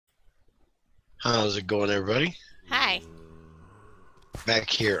How's it going, everybody? Hi. Back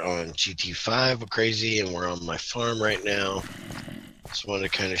here on GT5 Crazy, and we're on my farm right now. Just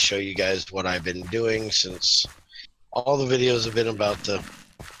wanted to kind of show you guys what I've been doing since all the videos have been about the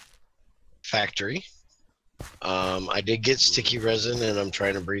factory. I did get sticky resin, and I'm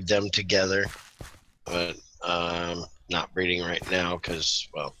trying to breed them together, but not breeding right now because,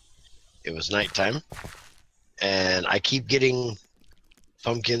 well, it was nighttime. And I keep getting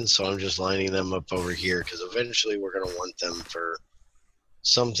pumpkins, so I'm just lining them up over here because eventually we're going to want them for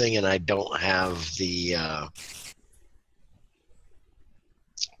something, and I don't have the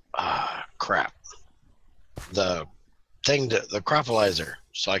crap, the thing, the cropalizer,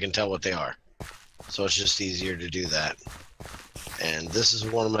 so I can tell what they are. So it's just easier to do that. And this is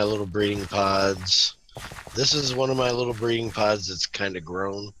one of my little breeding pods. This is one of my little breeding pods that's kind of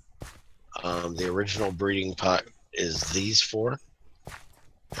grown. The original breeding pot is these four,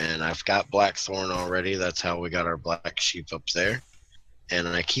 and I've got blackthorn already. That's how we got our black sheep up there. And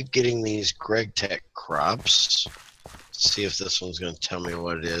I keep getting these Greg Tech crops. Let's see if this one's going to tell me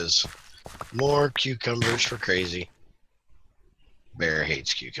what it is. More cucumbers for crazy. Bear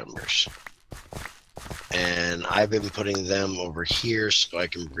hates cucumbers. And I've been putting them over here so I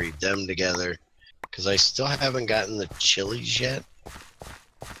can breed them together, because I still haven't gotten the chilies yet.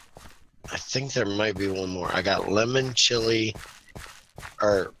 I think there might be one more. I got lemon chili,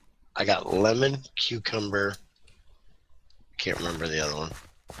 or I got lemon cucumber. Can't remember the other one.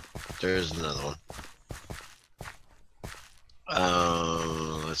 There's another one.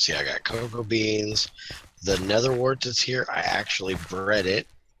 Let's see, I got cocoa beans. The netherwort that's here, I actually bred it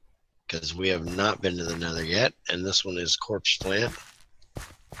because we have not been to the nether yet. And this one is corpse plant.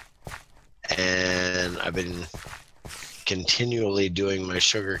 And I've been continually doing my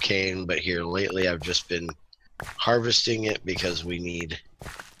sugar cane, but here lately I've just been harvesting it because we need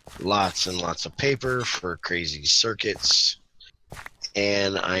lots and lots of paper for crazy circuits.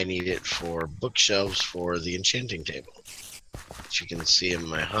 And I need it for bookshelves for the enchanting table. As you can see in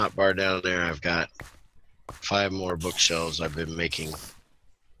my hotbar down there, I've got 5 more bookshelves. I've been making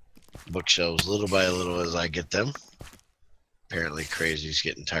bookshelves little by little as I get them. Apparently Crazy's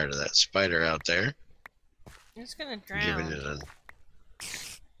getting tired of that spider out there. He's gonna drown. Giving it a...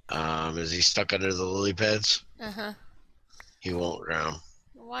 is he stuck under the lily pads? Uh-huh. He won't drown.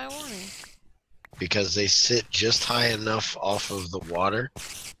 Why won't he? Because they sit just high enough off of the water.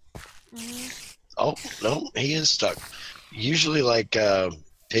 Oh, no, he is stuck. Usually, like,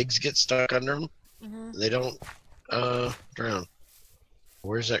 pigs get stuck under them. They don't drown.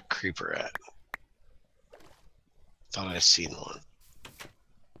 Where's that creeper at? Thought I seen one.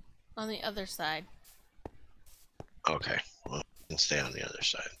 On the other side. Okay, well, I can stay on the other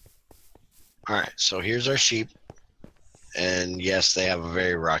side. Alright, so here's our sheep. And yes, they have a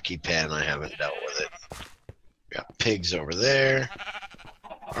very rocky pen. I haven't dealt with it. We got pigs over there.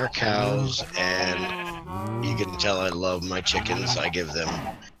 Our cows, and you can tell I love my chickens. I give them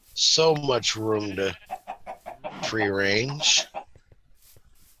so much room to free range.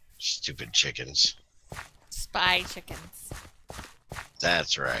 Stupid chickens. Spy chickens.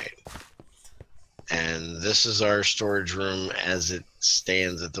 That's right. And this is our storage room as it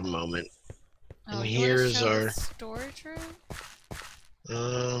stands at the moment. Oh, and here's our storage room.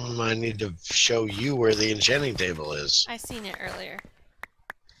 I need to show you where the enchanting table is. I seen it earlier.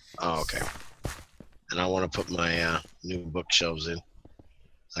 Oh, okay. And I want to put my new bookshelves in.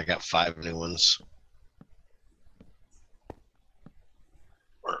 I got 5 new ones.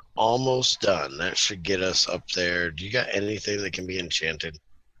 We're almost done. That should get us up there. Do you got anything that can be enchanted?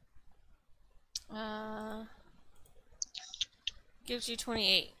 Gives you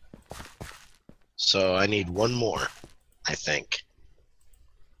 28. So I need one more, I think.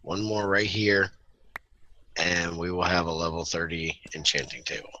 One more right here, and we will have a level 30 enchanting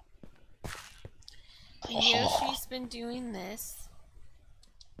table. Yoshi's been doing this.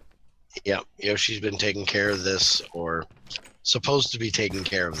 Yep, Yoshi's been taking care of this, or supposed to be taking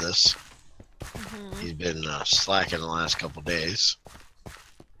care of this. He's been slacking the last couple days.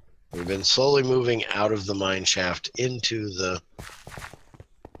 We've been slowly moving out of the mine shaft into the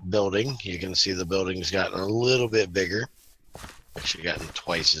building. You can see the building's gotten a little bit bigger. Actually gotten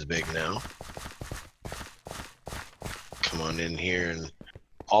twice as big now. Come on in here, and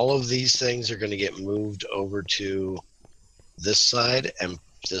all of these things are going to get moved over to this side, and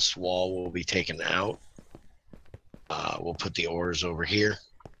this wall will be taken out. We'll put the ores over here,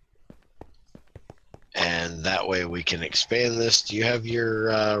 and that way we can expand this. Do you have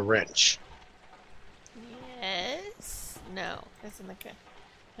your wrench? Yes. No, it's in the car.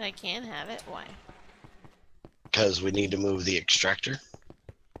 But I can have it. Why? Because we need to move the extractor.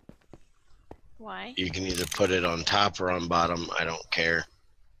 Why? You can either put it on top or on bottom. I don't care.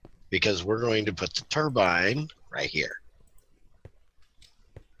 Because we're going to put the turbine right here.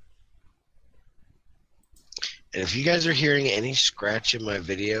 And if you guys are hearing any scratch in my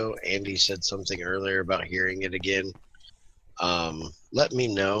video, Andy said something earlier about hearing it again. Let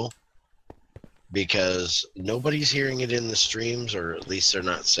me know, because nobody's hearing it in the streams, or at least they're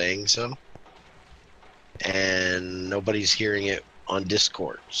not saying so. And nobody's hearing it on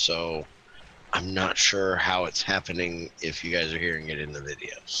Discord. So I'm not sure how it's happening if you guys are hearing it in the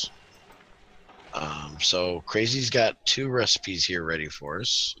videos. So Crazy's got 2 recipes here ready for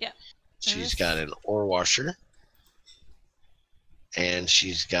us. Yep. She's got an ore washer. And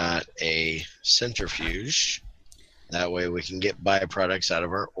she's got a centrifuge. That way we can get byproducts out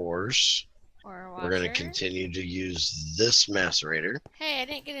of our ores. Ore washer. We're going to continue to use this macerator. Hey, I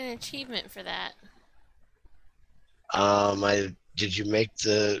didn't get an achievement for that. Did you make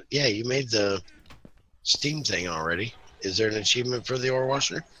the... Yeah, you made the steam thing already. Is there an achievement for the ore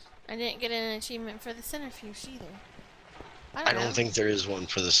washer? I didn't get an achievement for the centrifuge either. I don't think there is one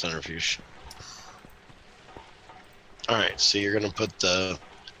for the centrifuge. Alright, so you're going to put the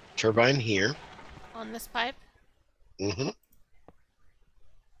turbine here. On this pipe? Mm-hmm.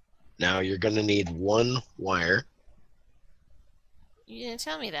 Now you're going to need 1 wire. You didn't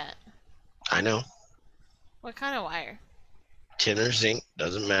tell me that. I know. What kind of wire? Tin or zinc,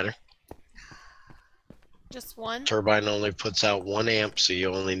 doesn't matter. Just 1? Turbine only puts out 1 amp, so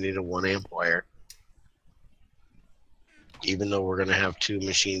you only need a 1 amp wire. Even though we're going to have 2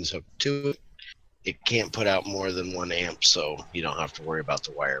 machines hooked to it, it can't put out more than 1 amp, so you don't have to worry about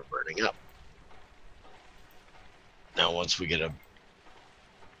the wire burning up. Now once we get a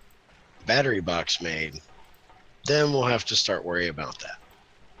battery box made, then we'll have to start worrying about that.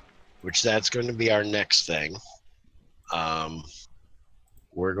 Which that's going to be our next thing.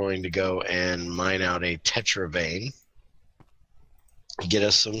 We're going to go and mine out a tetra vein, get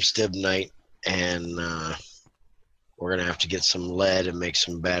us some stibnite, and we're going to have to get some lead and make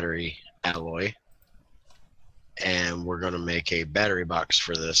some battery alloy. And we're going to make a battery box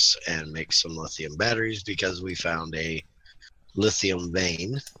for this and make some lithium batteries, because we found a lithium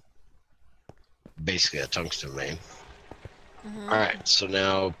vein, basically a tungsten vein. Alright, so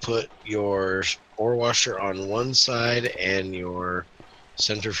now put your ore washer on one side and your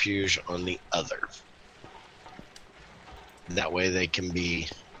centrifuge on the other. That way they can be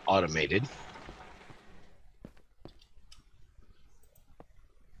automated.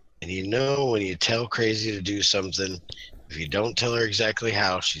 And you know, when you tell Crazy to do something, if you don't tell her exactly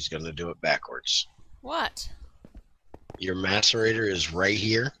how, she's going to do it backwards. What? Your macerator is right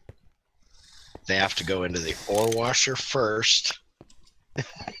here. They have to go into the ore washer first,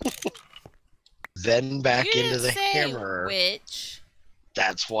 then back into the hammerer. Which?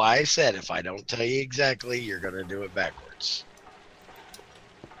 That's why I said if I don't tell you exactly, you're going to do it backwards.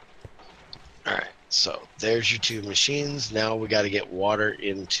 Alright, so there's your 2 machines. Now we got to get water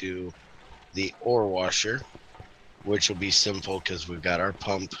into the ore washer, which will be simple because we've got our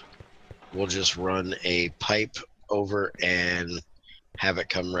pump. We'll just run a pipe over and have it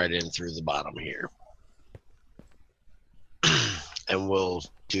come right in through the bottom here. And we'll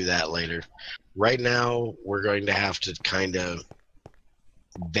do that later. Right now, we're going to have to kind of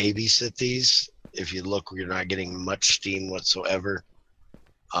babysit these. If you look, you're not getting much steam whatsoever,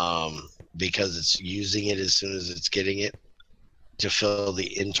 because it's using it as soon as it's getting it to fill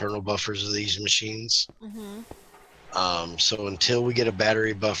the internal buffers of these machines. So until we get a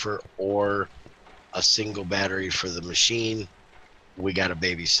battery buffer or a single battery for the machine, we got to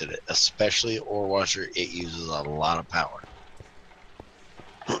babysit it. Especially ore washer, it uses a lot of power.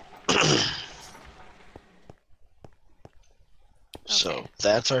 So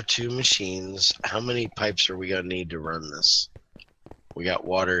that's our 2 machines. How many pipes are we going to need to run this? We got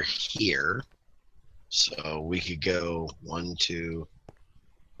water here, so we could go 1, 2,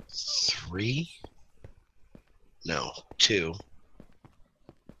 3. No, 2.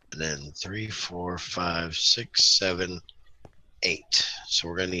 And then 3, 4, 5, 6, 7, 8. So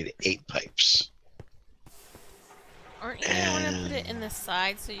we're going to need 8 pipes. Aren't you going to want to put it in the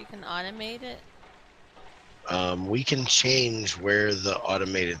side so you can automate it? We can change where the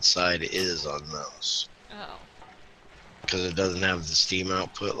automated side is on those. Oh. Because it doesn't have the steam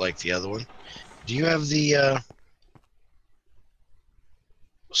output like the other one. Do you have the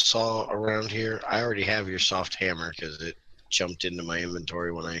saw around here? I already have your soft hammer because it jumped into my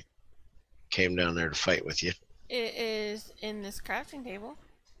inventory when I came down there to fight with you. It is in this crafting table.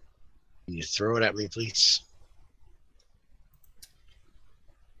 Can you throw it at me, please?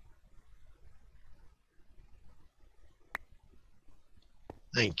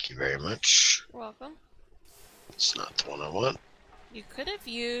 Thank you very much. welcome. It's not the one I want. You could have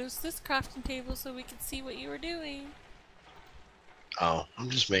used this crafting table so we could see what you were doing. Oh, I'm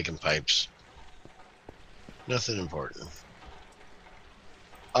just making pipes. Nothing important.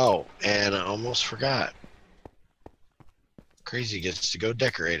 Oh, and I almost forgot. Crazy gets to go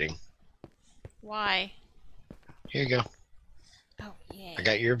decorating. Why? Here you go. Oh, yeah. I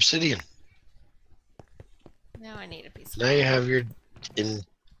got your obsidian. Now I need a piece of Now you have your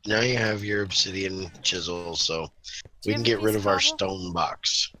now you have your obsidian chisel, so we can get rid of our stone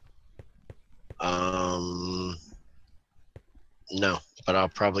box. No, but I'll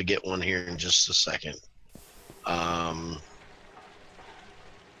probably get one here in just a second. Let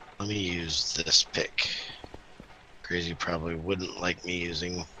me use this pick. Crazy probably wouldn't like me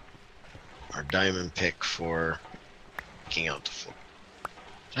using our diamond pick for picking out the floor.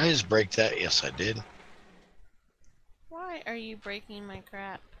 Did I just break that? Yes, I did. Why are you breaking my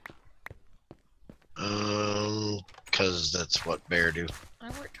crap? Because that's what bear do. I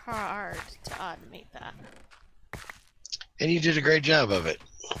worked hard to automate that. And you did a great job of it.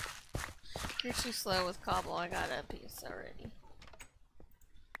 You're too slow with cobble. I got a piece already.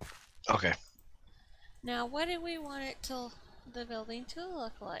 Okay. Now, what do we want it to the building to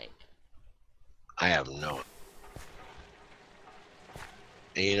look like? I have no.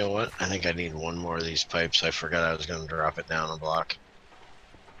 And you know what? I think I need one more of these pipes. I forgot I was going to drop it down a block.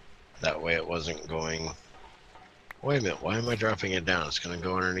 That way it wasn't going... Wait a minute, why am I dropping it down? It's going to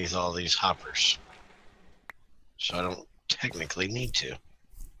go underneath all these hoppers. So I don't technically need to.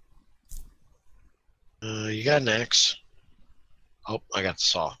 You got an axe. Oh, I got the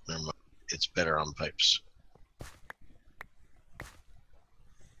saw. Never mind. It's better on pipes.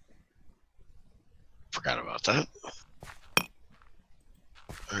 Forgot about that.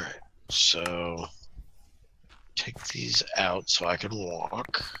 Alright, so take these out so I can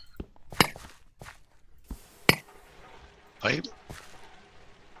walk. Pipe.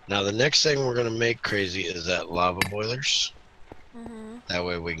 Now the next thing we're going to make crazy is that lava boilers. That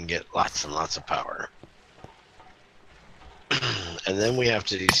way we can get lots and lots of power. And then we have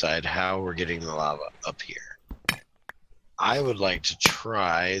to decide how we're getting the lava up here. I would like to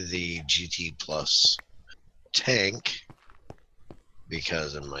try the GT Plus tank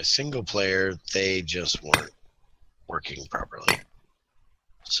because in my single player they just weren't working properly.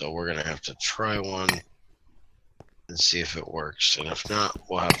 So we're gonna have to try one and see if it works, and if not,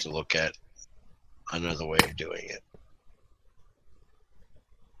 we'll have to look at another way of doing it.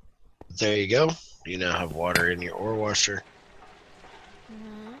 There you go. You now have water in your ore washer.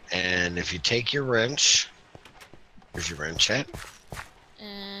 And if you take your wrench, where's your wrench at?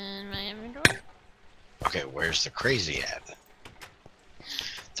 In my inventory. Okay, where's the crazy at?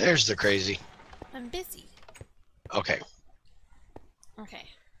 There's the crazy. I'm busy. Okay. Okay.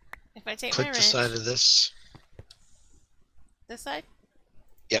 If I take Click my the wrench, side of this. this side?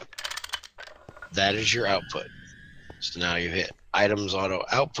 Yep. That is your output. So now you hit items auto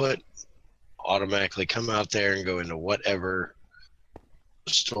output, automatically come out there and go into whatever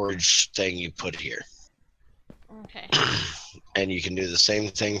storage thing you put here. Okay. And you can do the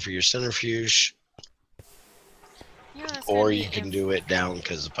same thing for your centrifuge, Yeah, or you can do it down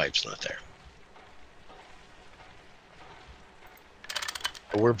because the pipe's not there.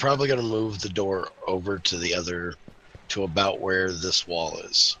 We're probably going to move the door over to the other, to about where this wall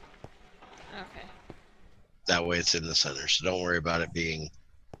is. Okay. That way it's in the center, so don't worry about it being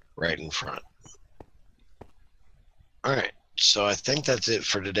right in front. Alright, so I think that's it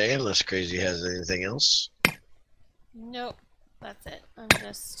for today, unless Crazy has anything else. Nope, that's it. I'm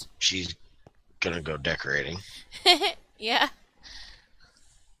just... She's gonna go decorating. Yeah.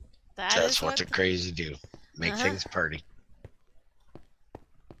 That's what the Crazy do. Make things party.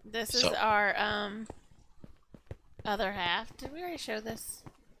 This is our, other half. Did we already show this?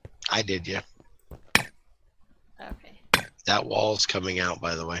 I did, yeah. Okay. That wall's coming out,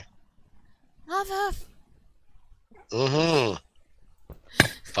 by the way. Mother...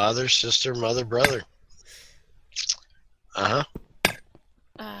 Father, sister, mother, brother. I'll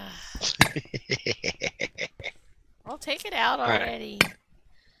take it out already. Right.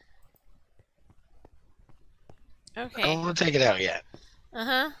 Okay. I don't want to take it out yet.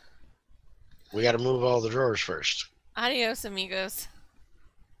 Uh-huh. We got to move all the drawers first. Adios, amigos.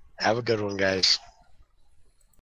 Have a good one, guys.